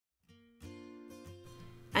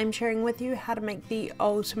I'm sharing with you how to make the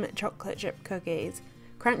ultimate chocolate chip cookies.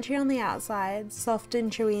 Crunchy on the outside, soft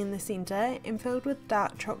and chewy in the centre, and filled with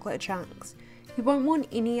dark chocolate chunks. You won't want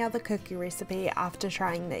any other cookie recipe after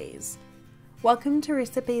trying these. Welcome to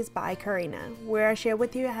Recipes by Carina, where I share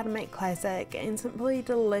with you how to make classic and simply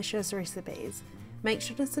delicious recipes. Make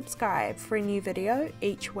sure to subscribe for a new video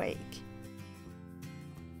each week.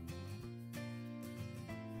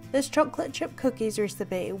 This chocolate chip cookies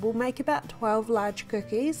recipe will make about 12 large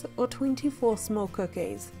cookies or 24 small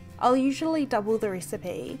cookies. I'll usually double the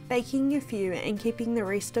recipe, baking a few and keeping the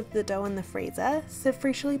rest of the dough in the freezer, so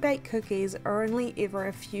freshly baked cookies are only ever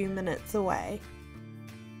a few minutes away.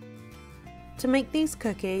 To make these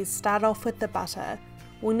cookies, start off with the butter.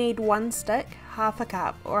 We'll need 1 stick, half a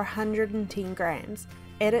cup or 110 grams.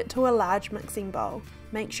 Add it to a large mixing bowl.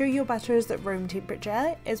 Make sure your butter is at room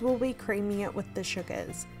temperature, as we'll be creaming it with the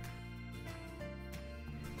sugars.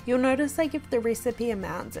 You'll notice I give the recipe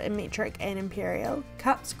amounts in metric and imperial,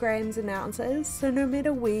 cups, grams and ounces, so no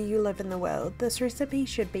matter where you live in the world, this recipe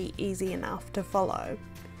should be easy enough to follow.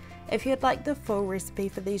 If you'd like the full recipe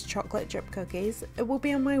for these chocolate chip cookies, it will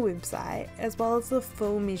be on my website, as well as the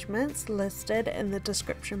full measurements listed in the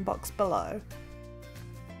description box below.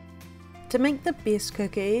 To make the best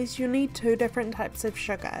cookies, you'll need 2 different types of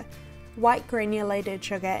sugar, white granulated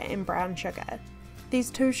sugar and brown sugar. These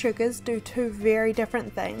 2 sugars do 2 very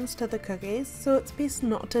different things to the cookies, so it's best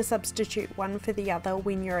not to substitute one for the other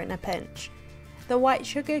when you're in a pinch. The white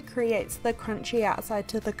sugar creates the crunchy outside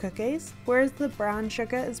to the cookies, whereas the brown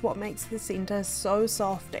sugar is what makes the centre so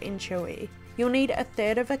soft and chewy. You'll need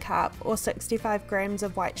 1/3 of a cup or 65 grams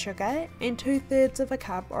of white sugar and 2/3 of a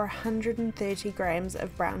cup or 130 grams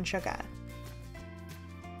of brown sugar.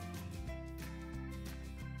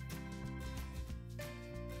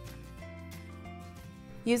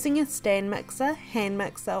 Using a stand mixer, hand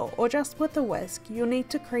mixer or just with a whisk, you'll need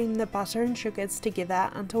to cream the butter and sugars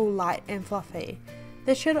together until light and fluffy.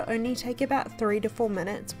 This should only take about 3 to 4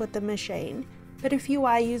 minutes with the machine, but if you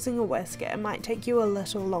are using a whisk it might take you a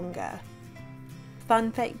little longer.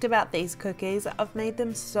 Fun fact about these cookies, I've made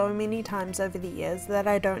them so many times over the years that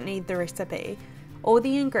I don't need the recipe. All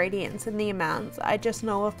the ingredients and the amounts I just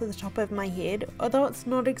know off the top of my head, although it's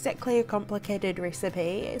not exactly a complicated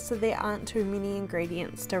recipe, so there aren't too many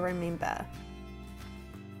ingredients to remember.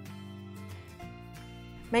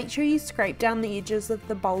 Make sure you scrape down the edges of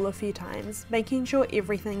the bowl a few times, making sure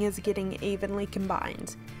everything is getting evenly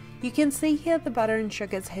combined. You can see here the butter and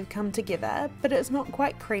sugars have come together, but it's not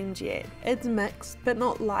quite creamed yet. It's mixed, but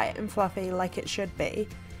not light and fluffy like it should be.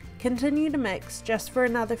 Continue to mix just for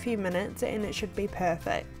another few minutes and it should be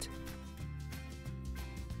perfect.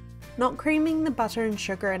 Not creaming the butter and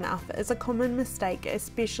sugar enough is a common mistake,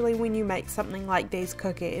 especially when you make something like these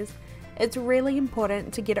cookies. It's really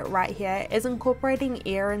important to get it right here, as incorporating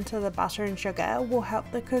air into the butter and sugar will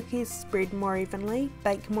help the cookies spread more evenly,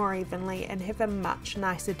 bake more evenly and have a much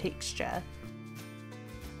nicer texture.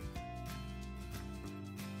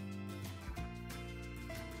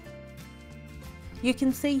 You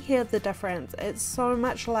can see here the difference, it's so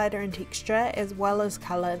much lighter in texture as well as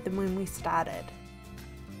colour than when we started.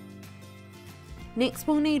 Next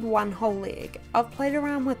we'll need 1 whole egg. I've played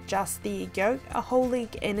around with just the egg yolk, a whole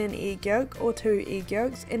egg and an egg yolk or 2 egg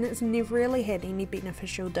yolks, and it's never really had any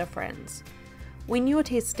beneficial difference. When you're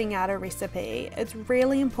testing out a recipe, it's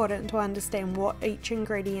really important to understand what each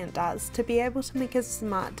ingredient does to be able to make a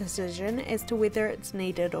smart decision as to whether it's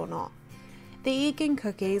needed or not. The egg in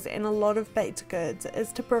cookies and a lot of baked goods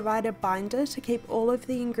is to provide a binder to keep all of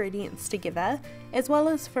the ingredients together, as well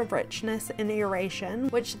as for richness and aeration,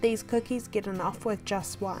 which these cookies get enough with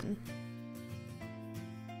just 1.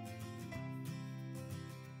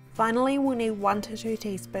 Finally, we'll need 1 to 2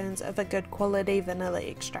 teaspoons of a good quality vanilla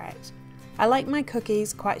extract. I like my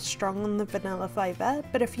cookies quite strong on the vanilla flavour,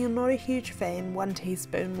 but if you're not a huge fan, 1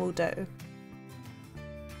 teaspoon will do.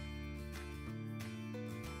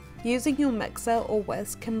 Using your mixer or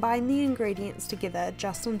whisk, combine the ingredients together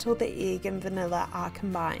just until the egg and vanilla are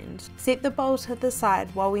combined. Set the bowl to the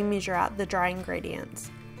side while we measure out the dry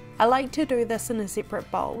ingredients. I like to do this in a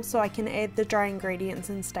separate bowl so I can add the dry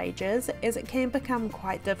ingredients in stages, as it can become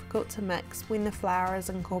quite difficult to mix when the flour is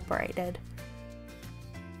incorporated.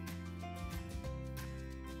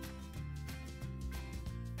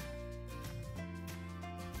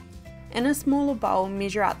 In a smaller bowl,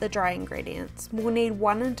 measure out the dry ingredients. We'll need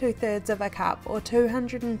 1 2/3 of a cup or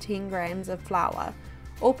 210 grams of flour.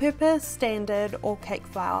 All-purpose, standard or cake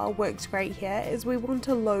flour works great here, as we want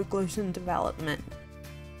a low gluten development.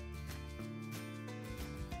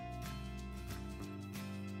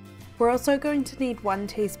 We're also going to need 1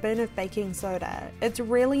 teaspoon of baking soda. It's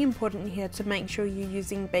really important here to make sure you're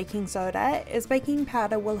using baking soda, as baking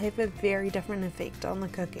powder will have a very different effect on the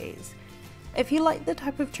cookies. If you like the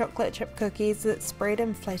type of chocolate chip cookies that spread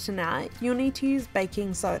and flatten out, you'll need to use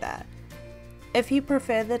baking soda. If you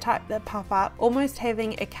prefer the type that puff up, almost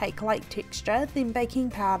having a cake-like texture, then baking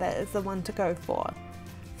powder is the one to go for.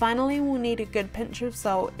 Finally, we'll need a good pinch of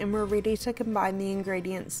salt and we're ready to combine the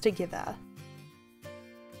ingredients together.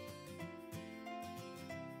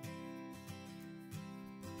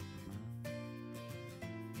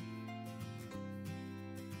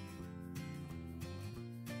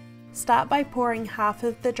 Start by pouring half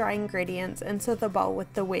of the dry ingredients into the bowl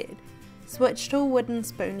with the wet. Switch to a wooden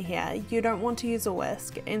spoon here, you don't want to use a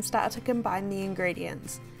whisk, and start to combine the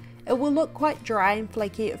ingredients. It will look quite dry and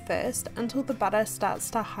flaky at first until the butter starts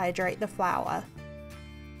to hydrate the flour.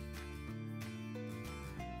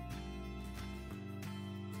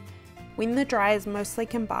 When the dry is mostly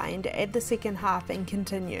combined, add the second half and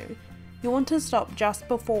continue. You want to stop just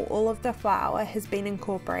before all of the flour has been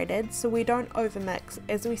incorporated so we don't overmix,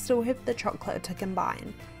 as we still have the chocolate to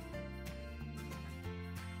combine.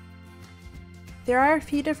 There are a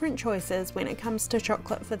few different choices when it comes to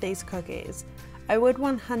chocolate for these cookies. I would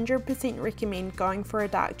 100% recommend going for a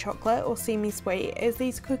dark chocolate or semi-sweet, as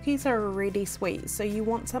these cookies are already sweet, so you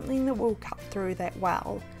want something that will cut through that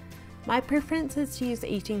well. My preference is to use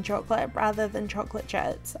eating chocolate rather than chocolate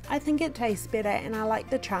chips. I think it tastes better and I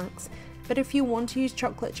like the chunks, but if you want to use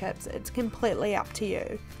chocolate chips, it's completely up to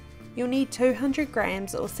you. You'll need 200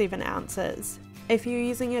 grams or 7 ounces. If you're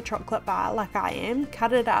using a chocolate bar like I am,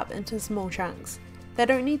 cut it up into small chunks. They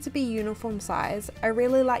don't need to be uniform size. I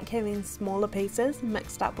really like having smaller pieces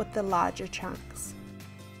mixed up with the larger chunks.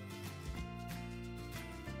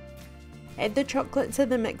 Add the chocolate to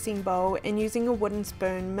the mixing bowl and using a wooden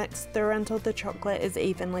spoon mix through until the chocolate is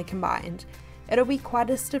evenly combined. It'll be quite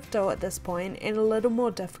a stiff dough at this point and a little more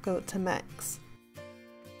difficult to mix.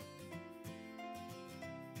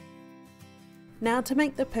 Now to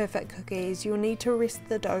make the perfect cookies, you'll need to rest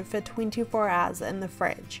the dough for 24 hours in the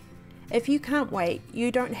fridge. If you can't wait, you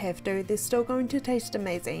don't have to, they're still going to taste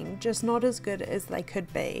amazing, just not as good as they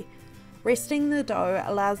could be. Resting the dough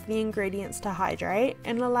allows the ingredients to hydrate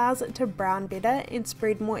and allows it to brown better and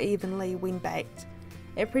spread more evenly when baked.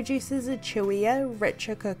 It produces a chewier,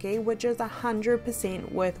 richer cookie, which is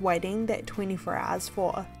 100% worth waiting that 24 hours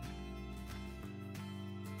for.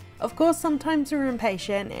 Of course, sometimes we're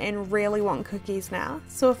impatient and really want cookies now,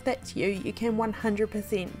 so if that's you, you can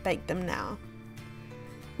 100% bake them now.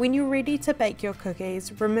 When you're ready to bake your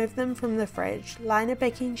cookies, remove them from the fridge, line a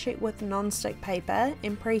baking sheet with non-stick paper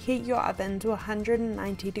and preheat your oven to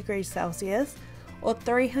 190 degrees Celsius or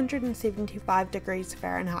 375 degrees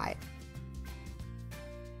Fahrenheit.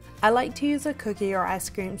 I like to use a cookie or ice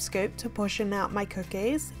cream scoop to portion out my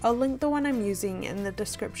cookies. I'll link the one I'm using in the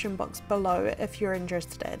description box below if you're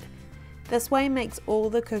interested. This way makes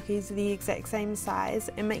all the cookies the exact same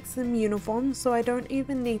size and makes them uniform, so I don't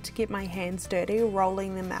even need to get my hands dirty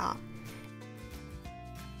rolling them out.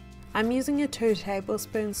 I'm using a 2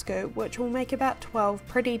 tablespoon scoop, which will make about 12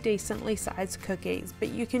 pretty decently sized cookies, but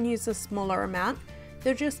you can use a smaller amount.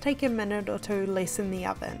 They'll just take a minute or two less in the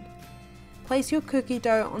oven. Place your cookie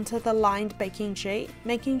dough onto the lined baking sheet,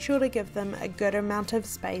 making sure to give them a good amount of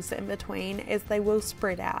space in between as they will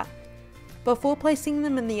spread out. Before placing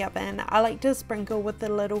them in the oven, I like to sprinkle with a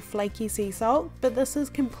little flaky sea salt, but this is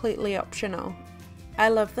completely optional. I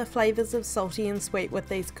love the flavours of salty and sweet with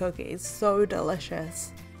these cookies, so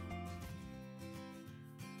delicious.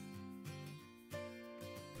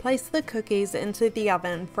 Place the cookies into the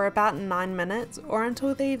oven for about 9 minutes or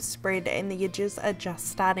until they've spread and the edges are just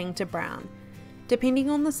starting to brown. Depending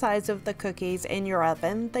on the size of the cookies and your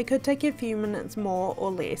oven, they could take a few minutes more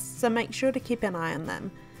or less, so make sure to keep an eye on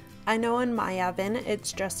them. I know in my oven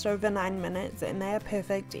it's just over 9 minutes and they are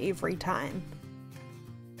perfect every time.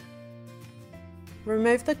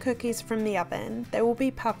 Remove the cookies from the oven. They will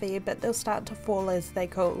be puffy, but they'll start to fall as they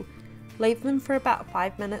cool. Leave them for about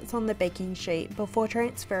 5 minutes on the baking sheet before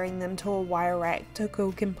transferring them to a wire rack to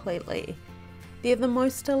cool completely. They're the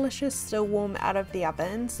most delicious still warm out of the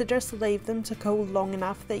oven, so just leave them to cool long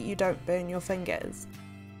enough that you don't burn your fingers.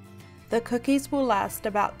 The cookies will last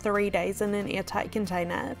about 3 days in an airtight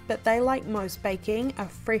container, but they, like most baking, are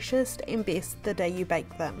freshest and best the day you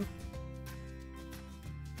bake them.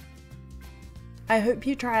 I hope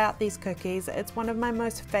you try out these cookies. It's one of my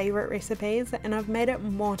most favourite recipes and I've made it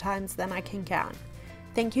more times than I can count.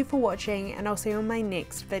 Thank you for watching and I'll see you in my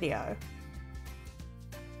next video.